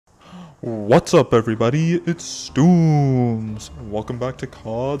What's up, everybody? It's Stooms. Welcome back to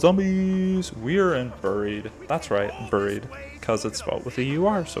COD Zombies. We're in Buried. That's right, Buried. Because it's spelled with a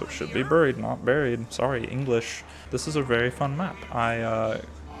U-R, so it should be buried, not buried. Sorry, English. This is a very fun map. I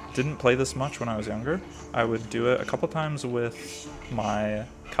didn't play this much when I was younger. I would do it a couple times with my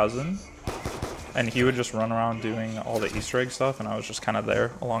cousin, and he would just run around doing all the Easter egg stuff, and I was just kind of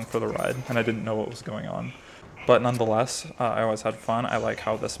there along for the ride, and I didn't know what was going on. But nonetheless, I always had fun. I like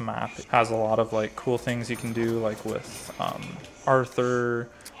how this map has a lot of like cool things you can do, like with Arthur,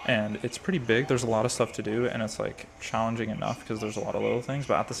 and it's pretty big. There's a lot of stuff to do, and it's like challenging enough because there's a lot of little things,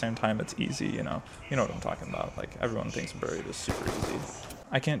 but at the same time it's easy, you know what I'm talking about. Like, everyone thinks Buried is super easy.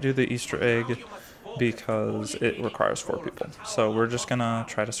 I can't do the Easter egg because it requires 4 people. So we're just gonna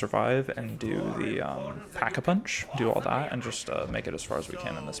try to survive and do the pack-a-punch, do all that, and just make it as far as we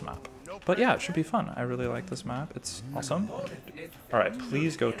can in this map. But yeah, it should be fun. I really like this map. It's awesome. Alright,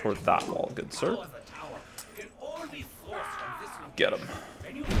 please go toward that wall, good sir. Get him.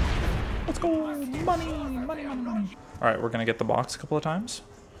 Let's go! Money! Money, money, money! Alright, we're gonna get the box a couple of times.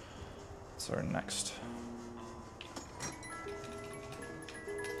 That's our next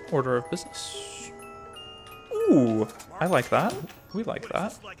order of business. Ooh, I like that. We like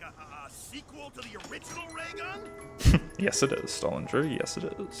that. Yes, it is, Stollinger. Yes, it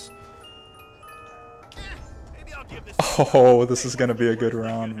is. Oh, this is gonna be a good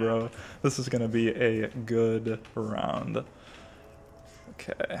round, bro. This is gonna be a good round.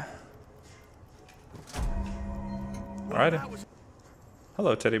 Okay. Alrighty.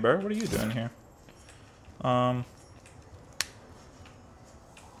 Hello, teddy bear. What are you doing here? Gonna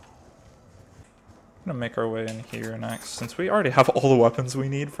make our way in here next, since we already have all the weapons we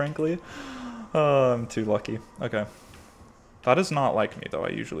need, frankly. I'm too lucky. Okay. That is not like me, though. I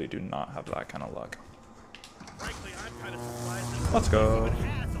usually do not have that kind of luck. Let's go.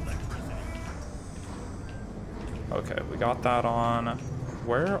 Okay, we got that on.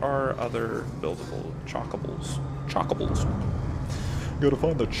 Where are other buildable chockables? Chockables. Gotta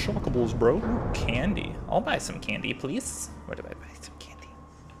find the chockables, bro. Ooh, candy. I'll buy some candy, please. Where do I buy some candy?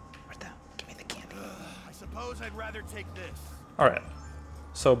 Where the? Give me the candy. I suppose I'd rather take this. Alright.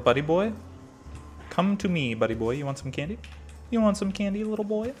 So, buddy boy. Come to me, buddy boy. You want some candy? You want some candy, little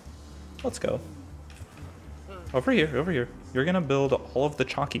boy? Let's go. Over here, over here. You're gonna build all of the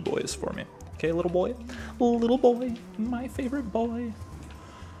chalky boys for me. Okay, little boy? Little boy, my favorite boy.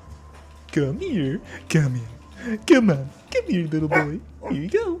 Come here, come here. Come on, come here, little boy. Here you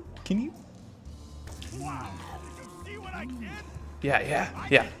go. Can you? Wow. Did you see what I did?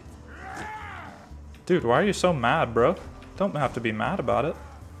 Yeah. Dude, why are you so mad, bro? Don't have to be mad about it.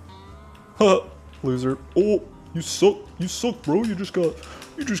 Huh, loser. Oh, you suck, bro. You just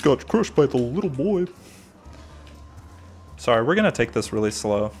got crushed by the little boy. Sorry, we're gonna take this really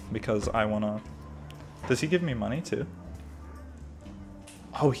slow because I wanna... Does he give me money too?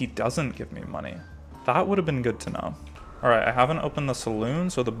 Oh, he doesn't give me money. That would have been good to know. Alright, I haven't opened the saloon,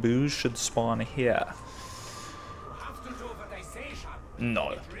 so the booze should spawn here.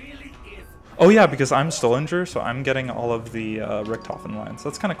 No. Oh yeah, because I'm Stollinger, so I'm getting all of the Richthofen lines.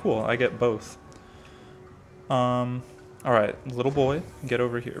 That's kind of cool. I get both. Alright, little boy, get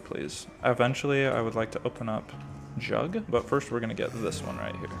over here, please. Eventually, I would like to open up Jug, but first we're gonna get this one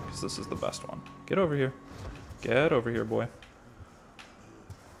right here, because this is the best one. Get over here. Get over here, boy.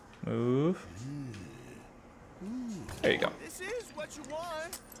 Move. There you go. This is what you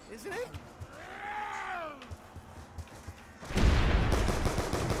want, isn't it?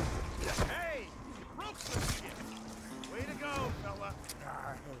 Hey, you broke some shit. Way to go, fella.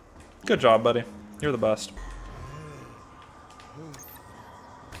 Good job, buddy. You're the best.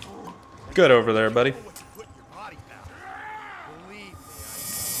 Good over there, buddy.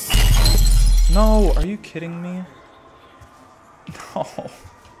 No, are you kidding me? No.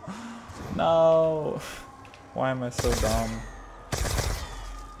 No. Why am I so dumb?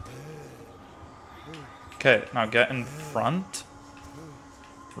 Okay, now get in front.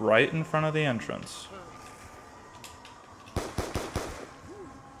 Right in front of the entrance.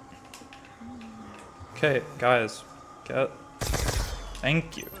 Okay, guys. Get...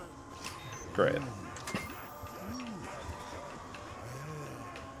 Thank you. Great.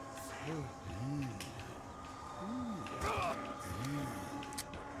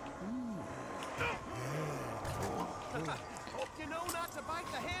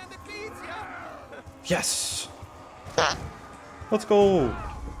 Yes! Let's go!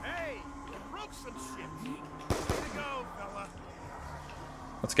 Hey, you broke some shit. Way to go, fella.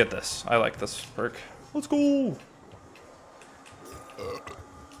 Let's get this. I like this perk. Let's go!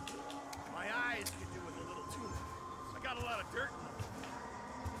 My eyes could do with a little tuning. I got a lot of dirt in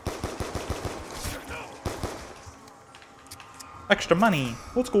them. Extra money.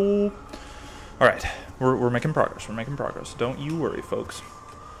 Let's go. All right, we're making progress. We're making progress. Don't you worry, folks.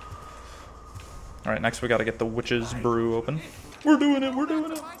 All right, next we got to get the witch's brew open. We're doing it. We're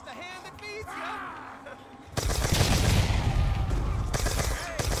doing it.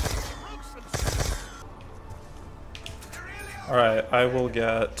 All right, I will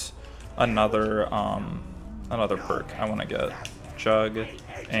get another another perk. I want to get Jug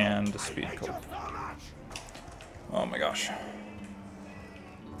and Speed Coat. Oh my gosh.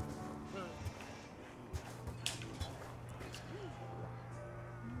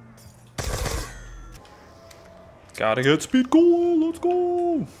 Gotta get Speed Cola, let's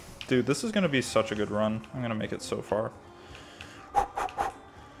go! Dude, this is gonna be such a good run. I'm gonna make it so far.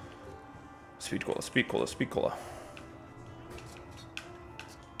 Speed Cola, Speed Cola, Speed Cola.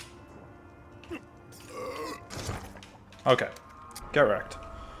 Okay, get wrecked.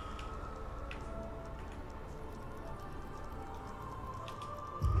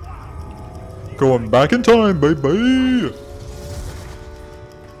 Going back in time, baby!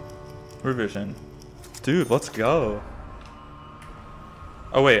 Revision. Dude, let's go.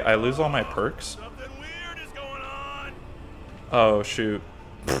 Oh wait, I lose all my perks? Something weird is going on. Oh shoot.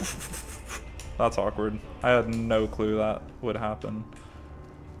 That's awkward. I had no clue that would happen.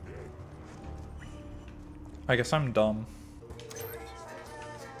 I guess I'm dumb.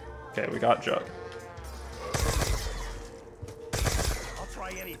 Okay, we got Jug. I'll try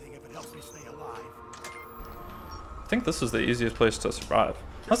anything if it helps me stay alive. I think this is the easiest place to survive.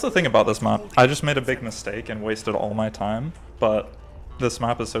 That's the thing about this map. I just made a big mistake and wasted all my time, but this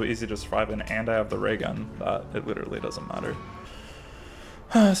map is so easy to survive in, and I have the ray gun that it literally doesn't matter.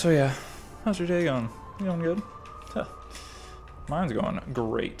 So yeah, how's your day going? You going good? Yeah. Mine's going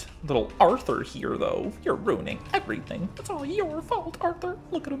great. Little Arthur here, though. You're ruining everything. It's all your fault, Arthur.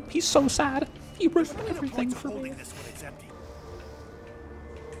 Look at him. He's so sad. He ruined everything for me.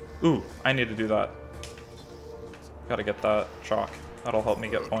 Ooh, I need to do that. Gotta get that chalk. That'll help me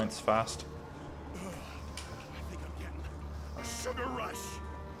get points fast. I think I'm getting a sugar rush.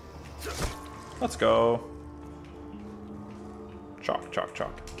 Let's go. Chalk, chalk,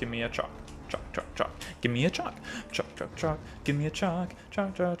 chalk. Give me a chalk. Chalk, chalk, chalk. Give me a chalk. Chalk, chalk, chalk. Give me a chalk.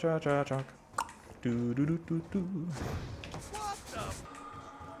 Chalk, chalk, chalk, chalk, chalk. Do, do, do, do, do. What the?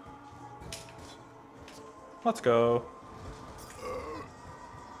 Let's go.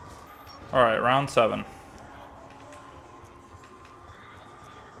 Alright, round 7.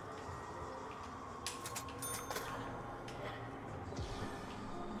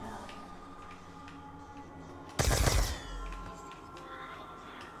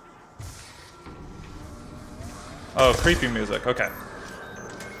 Oh, creepy music. Okay.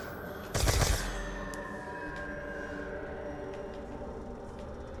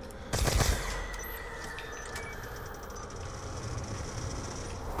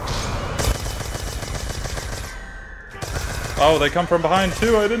 Oh, they come from behind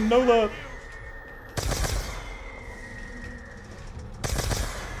too. I didn't know that.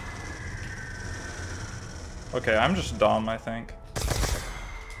 Okay, I'm just dumb, I think.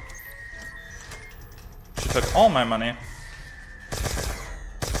 She took all my money.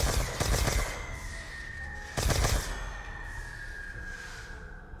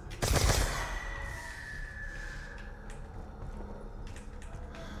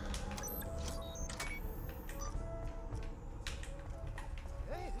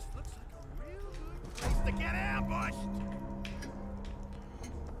 Hey, this looks like a real good place to get ambushed.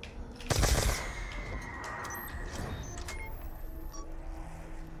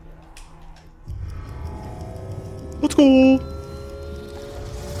 Let's go.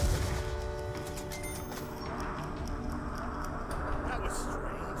 That was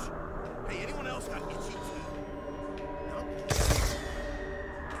strange. Hey, anyone else got itchy feet? No?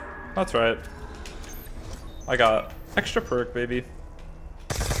 That's right. I got extra perk, baby.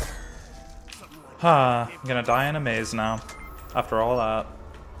 I'm gonna die in a maze now. After all that.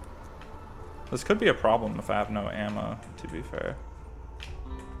 This could be a problem if I have no ammo, to be fair.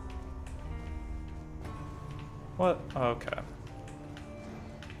 What? Okay.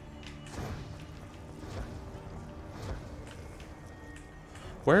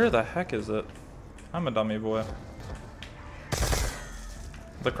 Where the heck is it? I'm a dummy boy.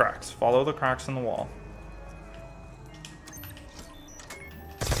 The cracks. Follow the cracks in the wall.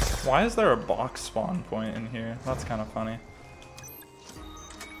 Why is there a box spawn point in here? That's kind of funny.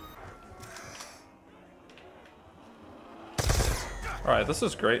 Alright, this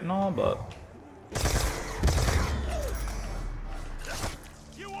is great and all, but...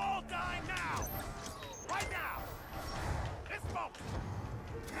 You all die now! Right now! This moment!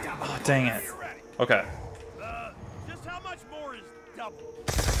 Oh, dang it. You're ready. Okay. Just how much more is double.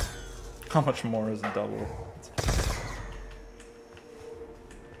 How much more is double?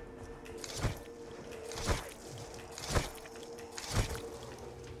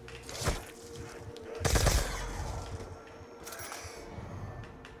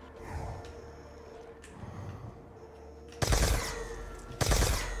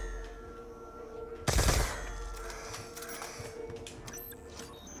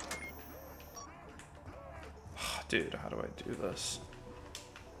 Dude, how do I do this?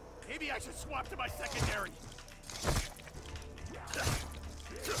 Maybe I should swap to my secondary.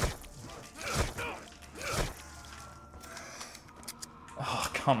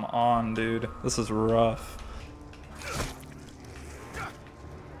 Oh, come on, dude. This is rough.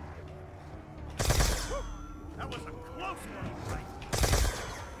 That was a close one.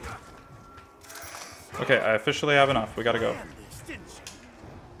 Okay, I officially have enough. We gotta go. This, didn't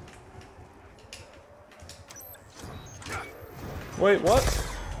you? Wait, what?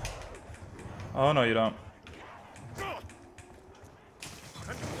 Oh, no, you don't.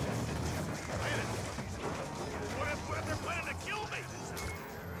 What if they're planning to kill me?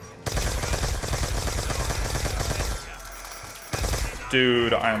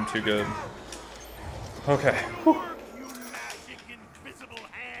 Dude, I am too good. Okay. Whew. You magic invisible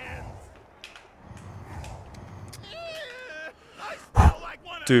hands. I feel like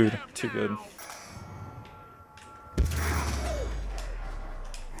one of Dude, them too now. good.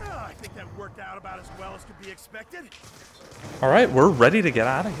 I think that worked out about as well as could be expected. Alright, we're ready to get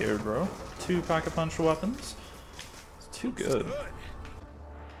out of here, bro. 2 pack-a-punch weapons. It's too good.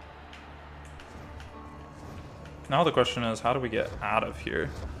 Now the question is, how do we get out of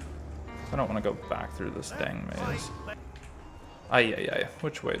here? I don't want to go back through this dang maze. Ay, ay, ay.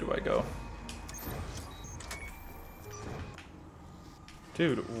 Which way do I go?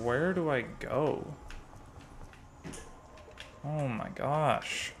 Dude, where do I go? Oh my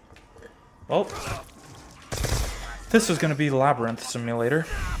gosh. Well, this is going to be Labyrinth Simulator.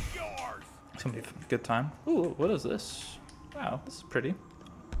 It's going to be a good time. Ooh, what is this? Wow, this is pretty.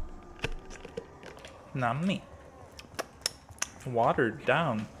 Not me. Watered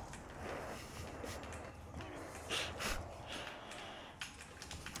down.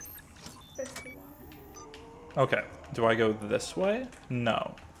 Okay, do I go this way?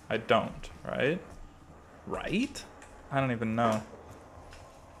 No, I don't, right? Right? I don't even know.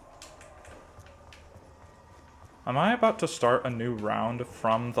 Am I about to start a new round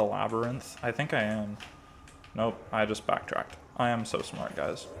from the labyrinth? I think I am. Nope, I just backtracked. I am so smart,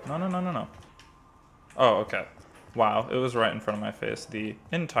 guys. No, no, no, no, no. Oh, okay. Wow, it was right in front of my face the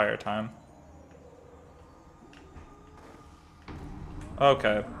entire time.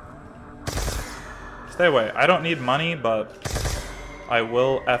 Okay. Stay away. I don't need money, but I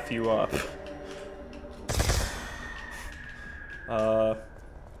will F you up.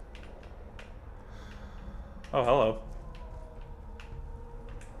 Oh, hello.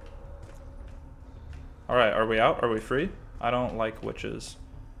 Alright, are we out? Are we free? I don't like witches.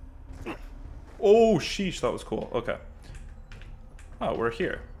 Oh, sheesh, that was cool. Okay. Oh, we're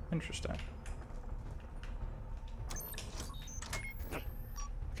here. Interesting.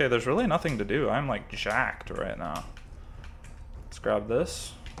 Okay, there's really nothing to do. I'm like jacked right now. Let's grab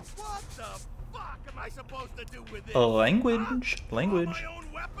this. What the fuck am I supposed to do with this? Language. Language. My own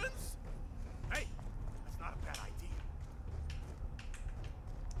weapons? Hey, that's not a bad idea.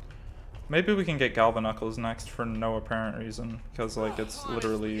 Maybe we can get Galvanuckles next for no apparent reason, because like it's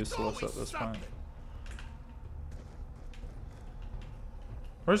literally useless at this point.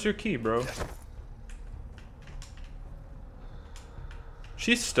 Where's your key, bro?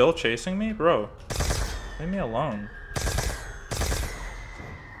 She's still chasing me? Bro, leave me alone.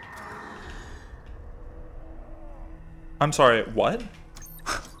 I'm sorry, what?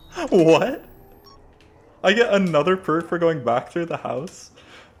 What? I get another perk for going back through the house?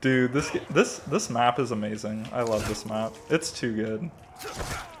 Dude, this map is amazing. I love this map. It's too good.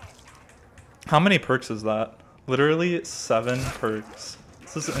 How many perks is that? Literally 7 perks.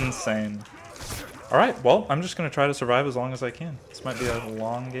 This is insane. Alright, well, I'm just gonna try to survive as long as I can. This might be a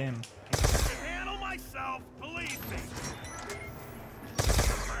long game. I can handle myself, believe me.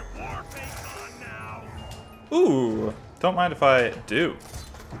 My war face on now. Ooh, don't mind if I do.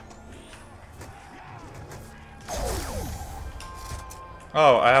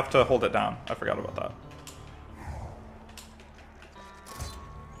 Oh, I have to hold it down. I forgot about that.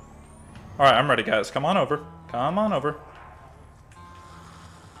 Alright, I'm ready, guys. Come on over. Come on over.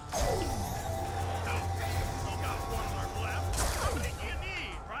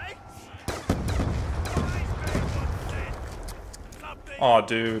 Oh,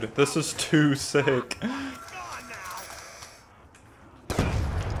 dude, this is too sick.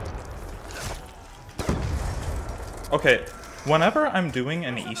 Okay, whenever I'm doing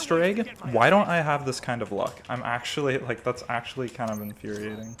an Easter egg, why don't I have this kind of luck? I'm actually, like, that's actually kind of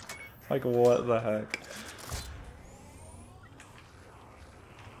infuriating. Like, what the heck?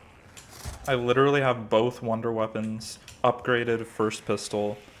 I literally have both wonder weapons, upgraded first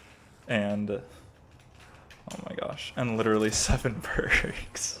pistol, and... oh my gosh, and literally 7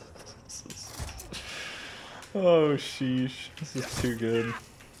 perks. Oh, sheesh. This is too good.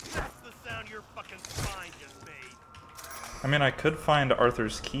 I mean, I could find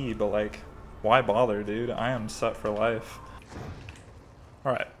Arthur's key, but like, why bother, dude? I am set for life.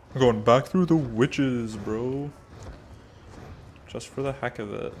 Alright, we're going back through the witches, bro. Just for the heck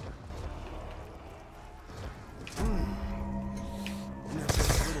of it. And there's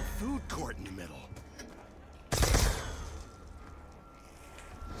this little food court in the middle.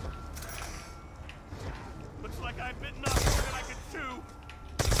 Looks like I've bitten off more than I could chew.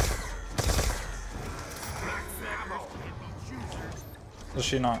 Is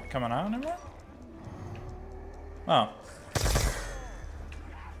she not coming out anymore? Oh.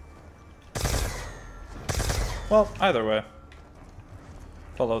 Well, either way.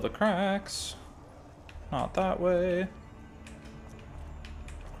 Follow the cracks. Not that way.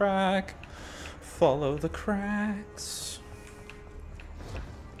 Crack. Follow the cracks.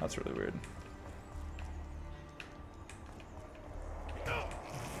 That's really weird.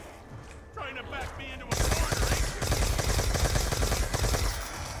 Trying to back me into a corner,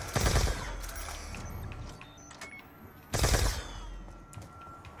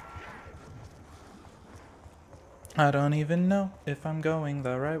 I don't even know if I'm going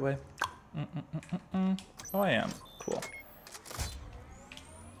the right way. Oh, I am. Cool.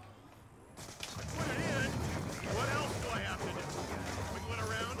 Put it in. What else do I have to do? Wiggle it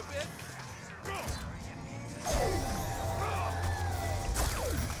around a bit?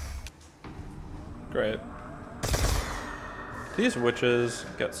 Great. These witches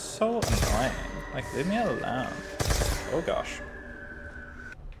get so annoying. Like, leave me alone. Oh gosh.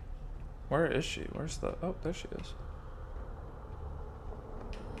 Where is she? Where's the... oh, there she is.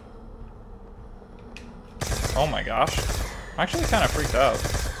 Oh my gosh. I'm actually kind of freaked out.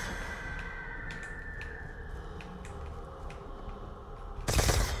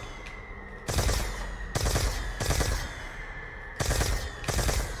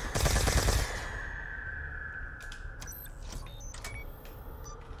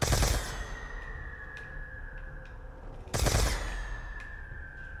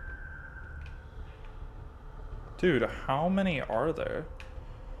 Dude, how many are there?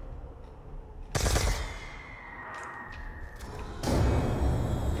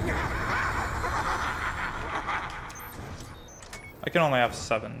 I can only have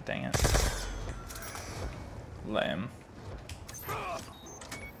 7, dang it. Lame.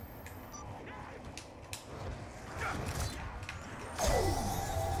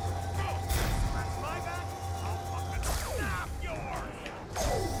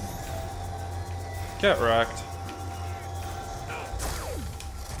 Get wrecked.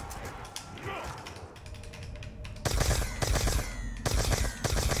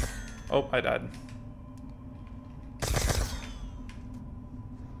 Oh, I died.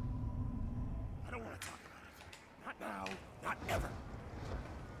 I don't want to talk about it. Not now. Not ever.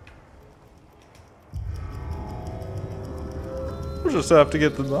 We'll just have to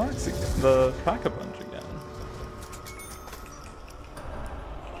get the box again, the pack-a-punch again.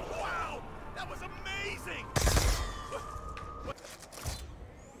 Wow! That was amazing!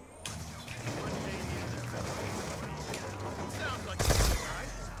 Sounds like a good guy.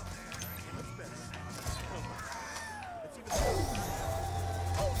 Much better. It's even...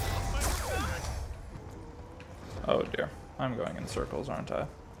 oh my God! Oh dear. I'm going in circles, aren't I?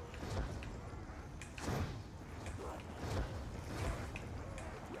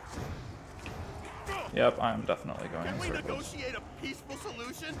 Yep, I'm definitely going in Can we circles. negotiate a peaceful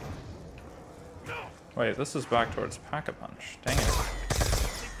solution? No. Wait, this is back towards pack-a-punch. Dang it.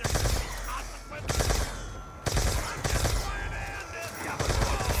 Think there's gonna be consequences? I'm just trying to end this for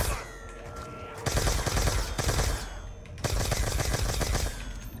all of us.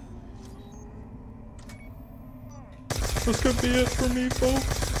 This could be it for me,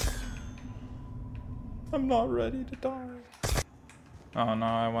 folks. I'm not ready to die. Oh no,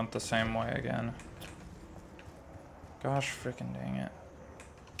 I went the same way again. Gosh freaking dang it.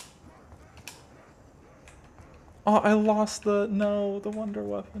 Oh, I lost the wonder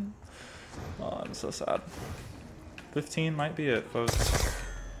weapon. Oh, I'm so sad. 15 might be it, folks.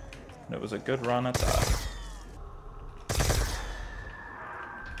 And it was a good run at that.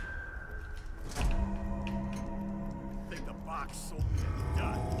 I think the box sold me a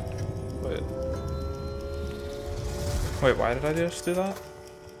dud. Wait. Wait, why did I just do that?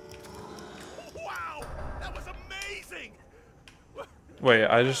 Wow, that was amazing. Wait,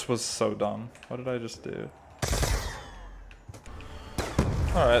 I just was so dumb. What did I just do?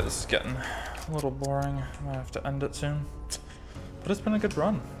 Alright, this is getting a little boring. I might have to end it soon. But it's been a good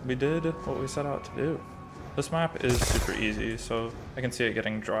run. We did what we set out to do. This map is super easy, so I can see it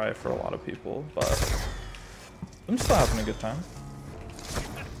getting dry for a lot of people, but I'm still having a good time.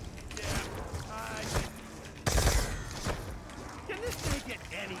 Can this day get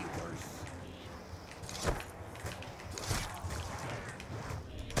any worse?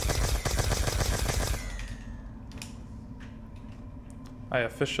 I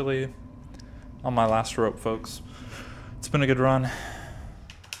officially on my last rope, folks. It's been a good run.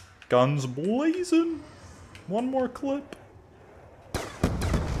 Guns blazing. One more clip.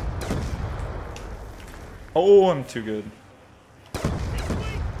 Oh, I'm too good.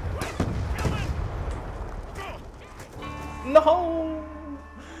 No!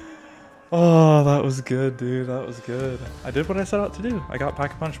 Oh, that was good, dude. That was good. I did what I set out to do. I got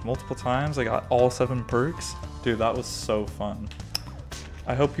Pack-a-Punch multiple times. I got all 7 perks. Dude, that was so fun.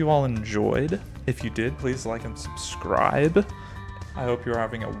 I hope you all enjoyed. If you did, please like and subscribe. I hope you're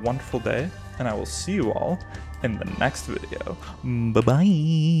having a wonderful day, and I will see you all in the next video. Bye-bye.